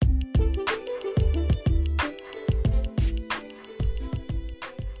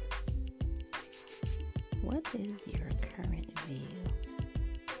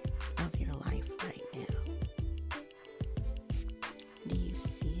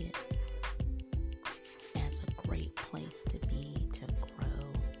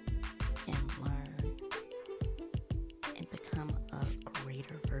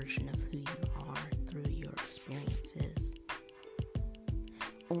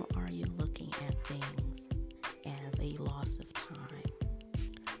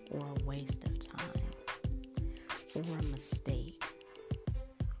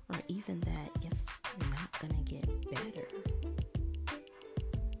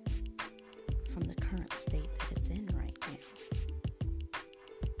current state that it's in right now.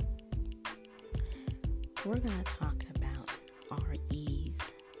 We're going to talk about our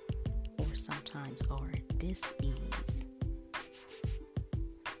ease, or sometimes our dis-ease,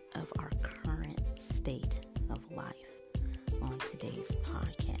 of our current state of life on today's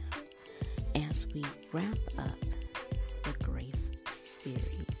podcast as we wrap up the Grace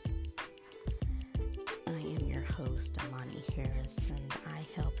series. I am your host, Amani Harris, and I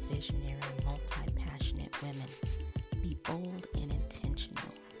help visionary, multi-passionate women be bold and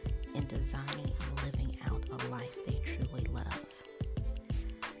intentional in designing and living out a life they truly love.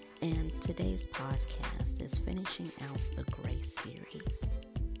 And today's podcast is finishing out the Grace series.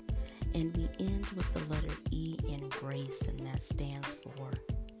 And we end with the letter E in grace, and that stands for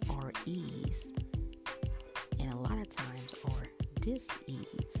our ease, and a lot of times our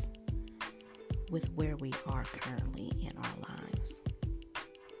dis-ease with where we are currently in our lives.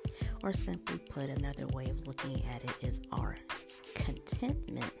 Or simply put, another way of looking at it is our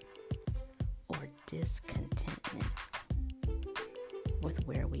contentment or discontentment with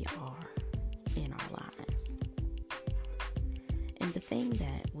where we are in our lives. And the thing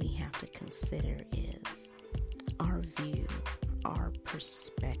that we have to consider is our view, our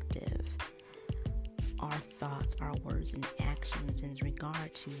perspective, our thoughts, our words, and actions in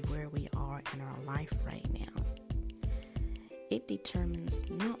regard to where we are in our life right now. It determines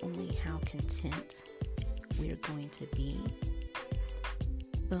not only how content we're going to be,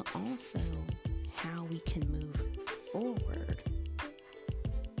 but also how we can move forward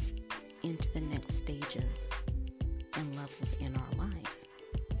into the next stages and levels in our life.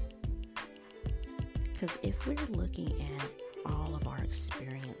 Because if we're looking at all of our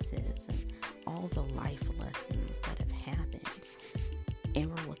experiences and all the life lessons that have happened, and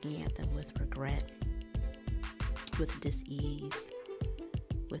we're looking at them with regret, with dis-ease,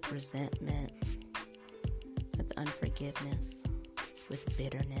 with resentment, with unforgiveness, with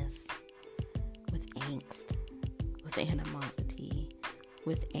bitterness, with angst, with animosity,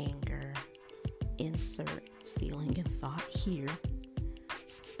 with anger, insert feeling and thought here,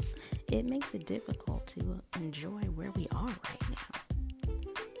 it makes it difficult to enjoy where we are right now,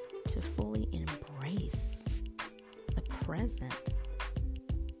 to fully embrace the present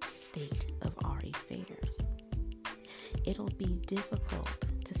state of our affairs. It'll be difficult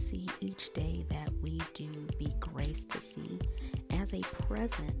to see each day that we do be graced to see as a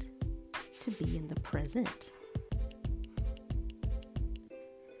present to be in the present.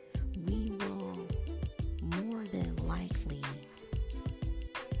 We will more than likely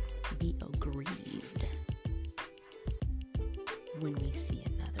be aggrieved when we see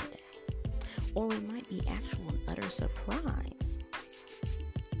another day. Or we might be actual and utter surprise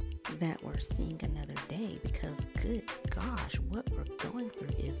that we're seeing another day, because good gosh, what we're going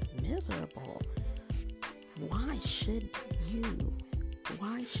through is miserable. Why should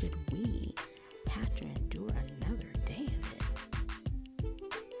we have to endure another day of it?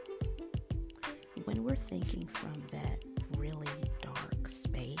 When we're thinking from that really dark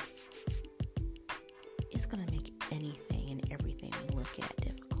space, it's going to make anything and everything we look at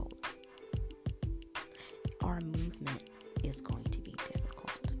difficult. Our movement is going to be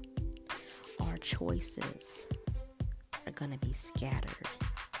difficult. Our choices are going to be scattered,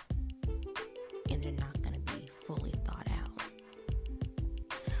 and they're not going to be fully thought out.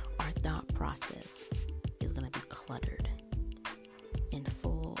 Our thought process is going to be cluttered and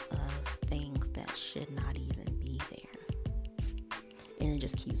full of things that should not even be there. And it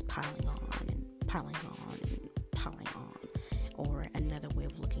just keeps piling on and piling on and piling on. Or another way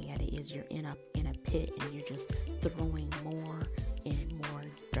of looking at it is you're in a pit and you're just throwing more and more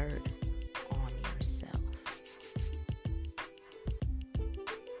dirt on yourself.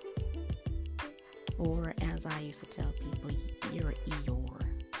 Or as I used to tell people, you're Eeyore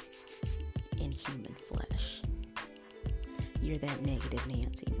in human flesh. You're that negative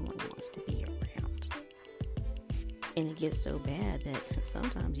Nancy no one wants to be around. And it gets so bad that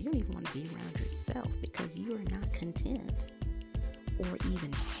sometimes you don't even want to be around yourself because you are not content or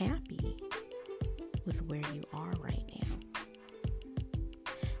even happy with where you are right now.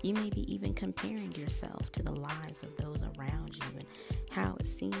 You may be even comparing yourself to the lives of those around you and how it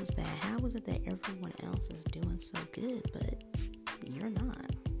seems that, how is it that everyone else is doing so good, but you're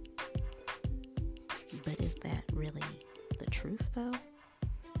not? But is that really the truth though?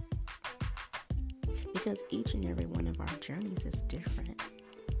 Because each and every one of our journeys is different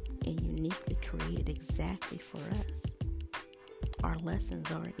and uniquely created exactly for us. Our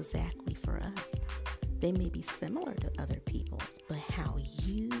lessons are exactly for us. They may be similar to other people's, but how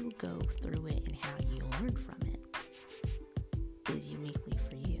you go through it and how you learn from it is uniquely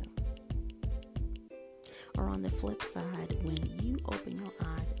for you. on the flip side, when you open your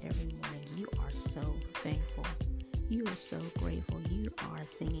eyes every morning, you are so thankful. You are so grateful. You are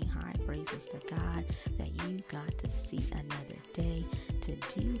singing high praises to God that you got to see another day to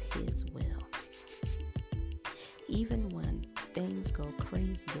do His will. Even when things go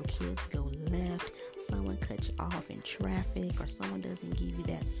crazy, your kids go left, someone cuts you off in traffic, or someone doesn't give you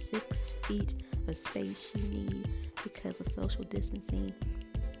that 6 feet of space you need because of social distancing,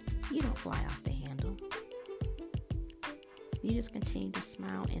 you don't fly off the handle. You just continue to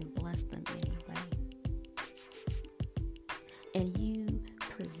smile and bless them anyway. And you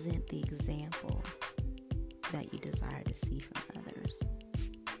present the example that you desire to see from others.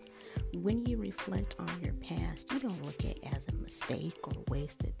 When you reflect on your past, you don't look at it as a mistake or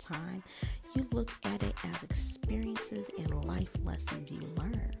wasted time. You look at it as experiences and life lessons you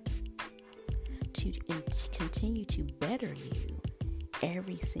learned to continue to better you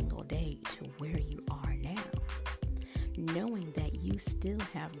every single day to where you are now, knowing that you still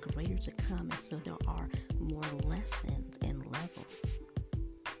have greater to come, and so there are more lessons and levels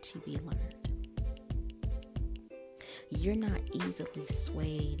to be learned. You're not easily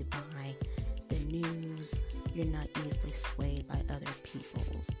swayed by the news. You're not easily swayed by other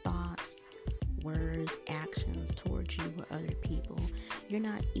people's thoughts, words, actions towards you or other people. You're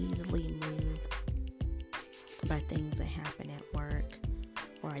not easily moved by things that happen at work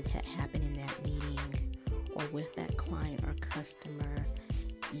or that happen in that meeting or with that client or customer.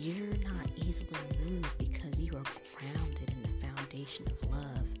 You're not easily moved because you are grounded in the foundation of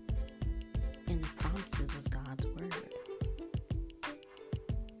love and the promises of God's word.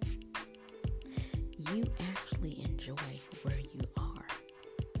 You actually enjoy where you are.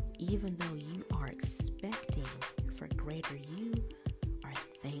 Even though you are expecting for greater, you are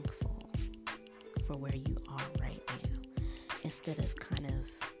thankful for where you are right now, instead of kind of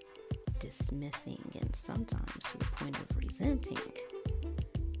dismissing and sometimes to the point of resenting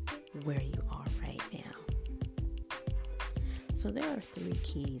where you are right now. So there are 3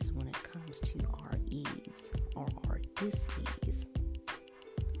 keys when it comes to our ease or our dis-ease.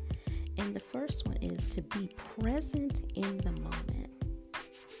 And the first one is to be present in the moment.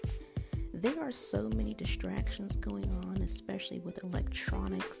 There are so many distractions going on, especially with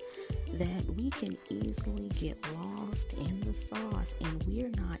electronics, that we can easily get lost in the sauce, and we're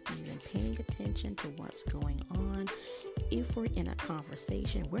not even paying attention to what's going on. If we're in a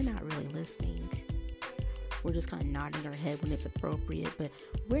conversation, we're not really listening. We're just kind of nodding our head when it's appropriate, but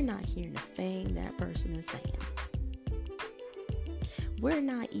we're not hearing a thing that person is saying. We're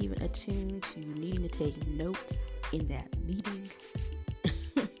not even attuned to needing to take notes in that meeting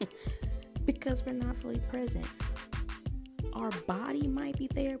because we're not fully present. Our body might be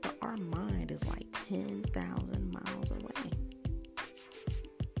there, but our mind is like 10,000 miles away.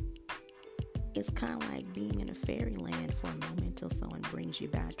 It's kind of like being in a fairyland for a moment until someone brings you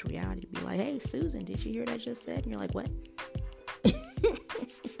back to reality. Be like, hey, Susan, did you hear what I just said? And you're like, what?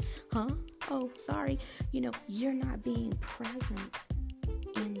 Huh? Oh, sorry. You're not being present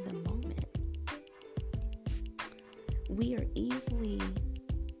in the moment. We are easily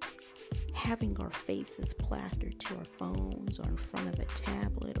having our faces plastered to our phones or in front of a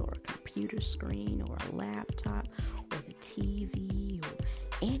tablet or a computer screen or a laptop or the TV or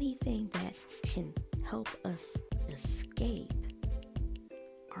anything that can help us escape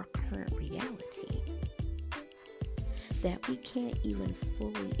our current reality, that we can't even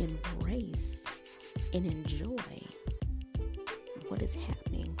fully embrace and enjoy what is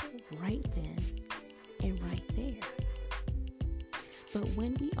happening right then and right there. But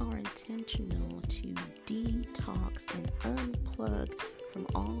when we are intentional to detox and unplug from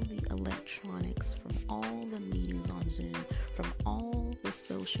all the electronics, from all the meetings on Zoom, from all the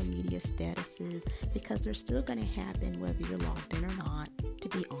social media statuses, because they're still going to happen whether you're logged in or not, to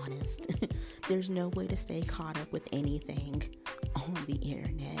be honest. There's no way to stay caught up with anything on the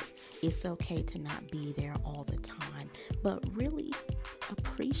internet. It's okay to not be there all the time, but really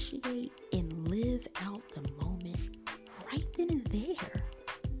appreciate and live out the moment right then and there.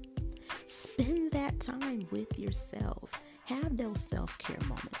 Spend that time with yourself. Have those self-care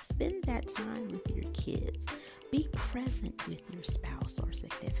moments. Spend that time with your kids. Be present with your spouse or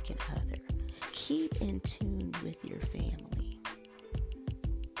significant other. Keep in tune with your family.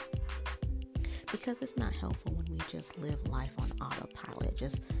 Because it's not helpful when we just live life on autopilot,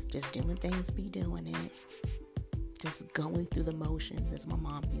 just doing things, be doing it, just going through the motions, as my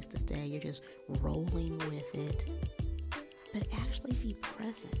mom used to say. You're just rolling with it. But actually be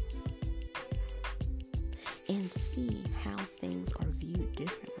present and see how things are viewed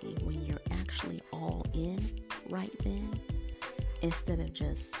differently when you're actually all in right then, instead of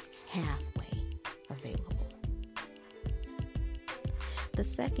just halfway available. The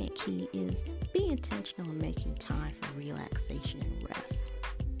second key is be intentional in making time for relaxation and rest.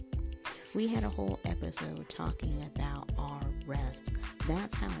 We had a whole episode talking about our rest.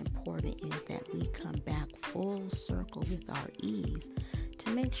 That's how important it is that we come back full circle with our ease to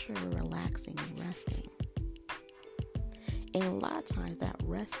make sure we're relaxing and resting. And a lot of times that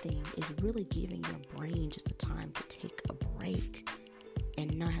resting is really giving your brain just a time to take a break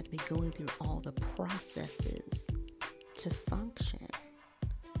and not have to be going through all the processes to function.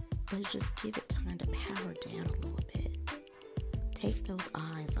 But just give it time to power down a little bit. Take those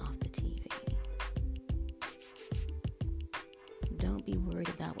eyes off the TV. Don't be worried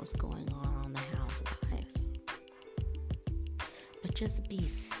about what's going on the Housewives. But just be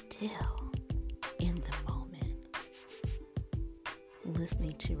still in the moment.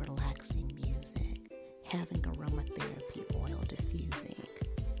 Listening to relaxing music, having aromatherapy oil diffusing,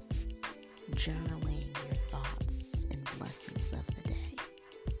 journaling your thoughts and blessings of the day.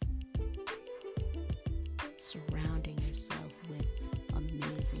 Surrounding yourself with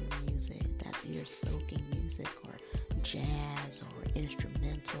amazing music that's either soaking music or jazz or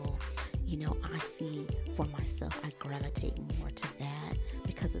instrumental. I see for myself, I gravitate more to that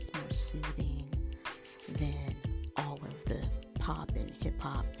because it's more soothing than all of the pop and hip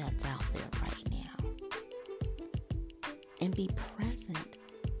hop that's out there right now. And be present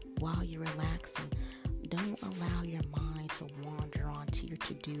while you're relaxing. Don't allow your mind to wander onto your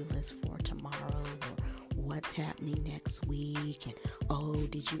to-do list for tomorrow or what's happening next week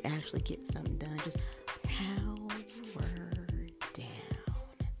and, did you actually get something done? Just power down.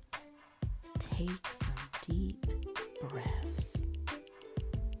 Take some deep breaths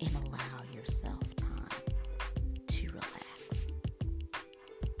and allow yourself time to relax.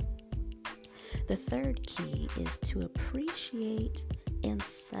 The third key is to appreciate and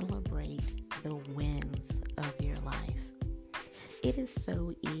celebrate the wins of your life. It is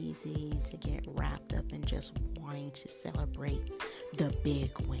so easy to get wrapped up in just wanting to celebrate the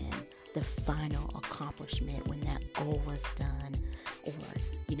big win, the final accomplishment when that goal is done, or,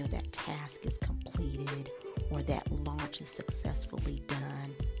 that task is completed, or that launch is successfully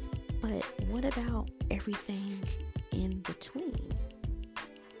done. But what about everything in between?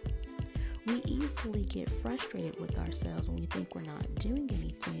 We easily get frustrated with ourselves when we think we're not doing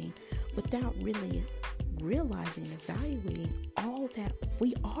anything without really realizing and evaluating all that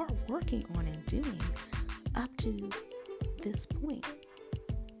we are working on and doing up to this point.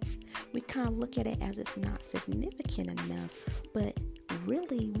 We kind of look at it as it's not significant enough, but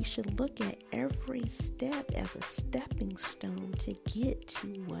really we should look at every step as a stepping stone to get to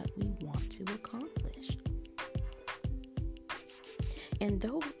what we want to accomplish. And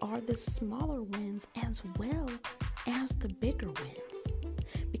those are the smaller wins as well as the bigger wins.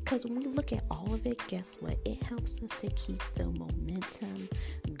 Because when we look at all of it, guess what? It helps us to keep the momentum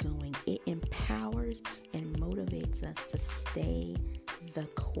going. It empowers and motivates us to stay the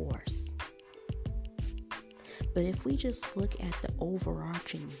course. But if we just look at the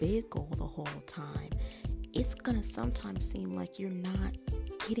overarching big goal the whole time, it's going to sometimes seem like you're not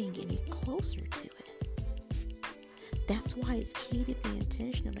getting any closer to it. That's why it's key to be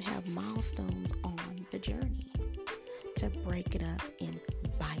intentional to have milestones on the journey, to break it up in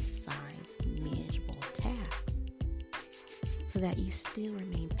bite-sized, manageable tasks so that you still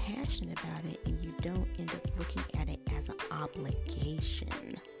remain passionate about it and you don't end up looking at it as an obligation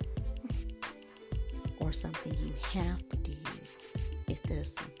or something you have to do instead of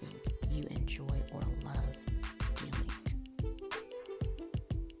something you enjoy or love doing.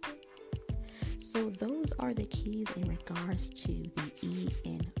 So those are the keys in regards to the E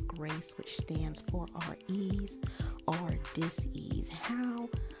in grace, which stands for our ease or dis-ease. How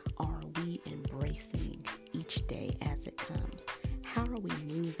are we embracing each day as it comes? How are we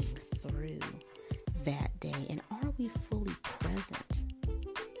moving through that day? And are we fully present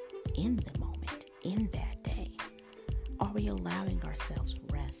in the moment, in that day? Are we allowing ourselves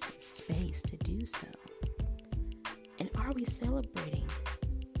rest and space to do so? And are we celebrating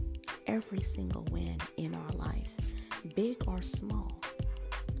every single win in our life, big or small,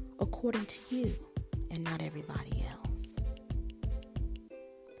 according to you and not everybody else?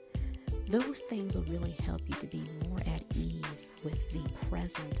 Those things will really help you to be more at ease with the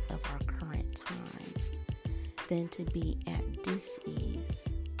present of our current time than to be at dis-ease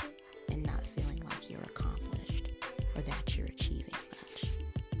and not feeling like you're accomplished or that you're achieving much,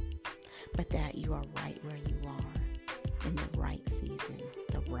 but that you are right where you are in the right season,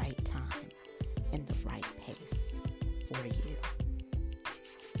 the right time, and the right pace for you.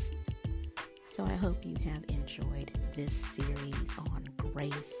 So I hope you have enjoyed this series on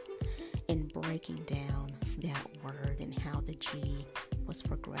grace and breaking down that word and how the G was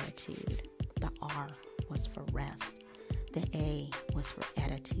for gratitude. The R was for rest. The A was for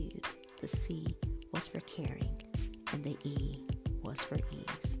attitude. The C was for caring. And the E was for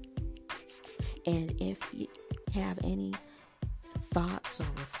ease. And if you have any thoughts or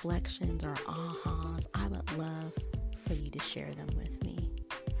reflections or ahas, I would love for you to share them with me.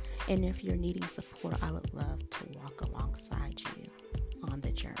 And if you're needing support, I would love to walk alongside you on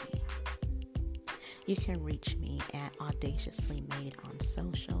the journey. You can reach me at Audaciously Made on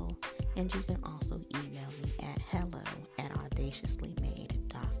social, and you can also email me at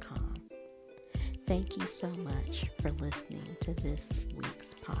hello@audaciouslymade.com. Thank you so much for listening to this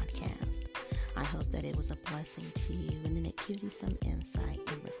week's podcast. I hope that it was a blessing to you, and then it gives you some insight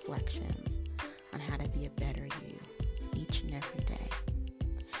and reflections on how to be a better you each and every day.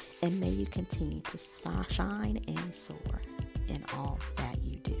 And may you continue to shine and soar in all that